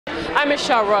I'm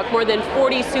Michelle Rook. More than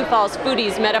 40 Sioux Falls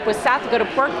foodies met up with South Dakota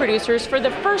pork producers for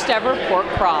the first ever pork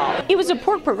crawl. It was a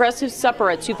pork progressive supper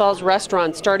at Sioux Falls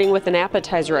restaurants, starting with an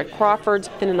appetizer at Crawford's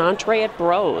and an entree at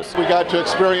Bros. We got to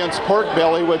experience pork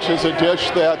belly, which is a dish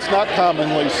that's not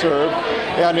commonly served,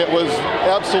 and it was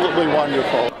absolutely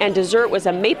wonderful. And dessert was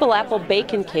a maple apple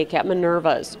bacon cake at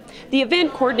Minerva's. The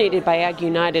event, coordinated by Ag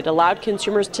United, allowed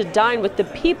consumers to dine with the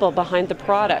people behind the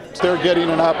product. They're getting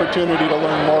an opportunity to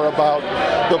learn more about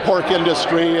the pork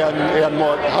industry and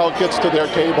how it gets to their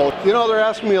table. You know, they're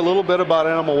asking me a little bit about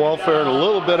animal welfare and a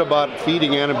little bit about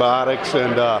feeding antibiotics,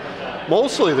 and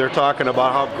mostly they're talking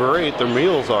about how great their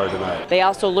meals are tonight. They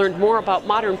also learned more about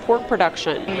modern pork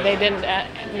production. They didn't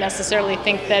necessarily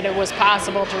think that it was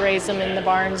possible to raise them in the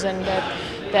barns, and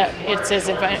that it's as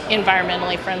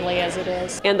environmentally friendly as it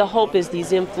is. And the hope is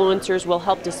these influencers will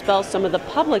help dispel some of the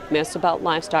public myths about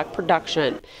livestock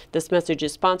production. This message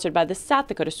is sponsored by the South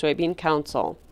Dakota Soybean Council.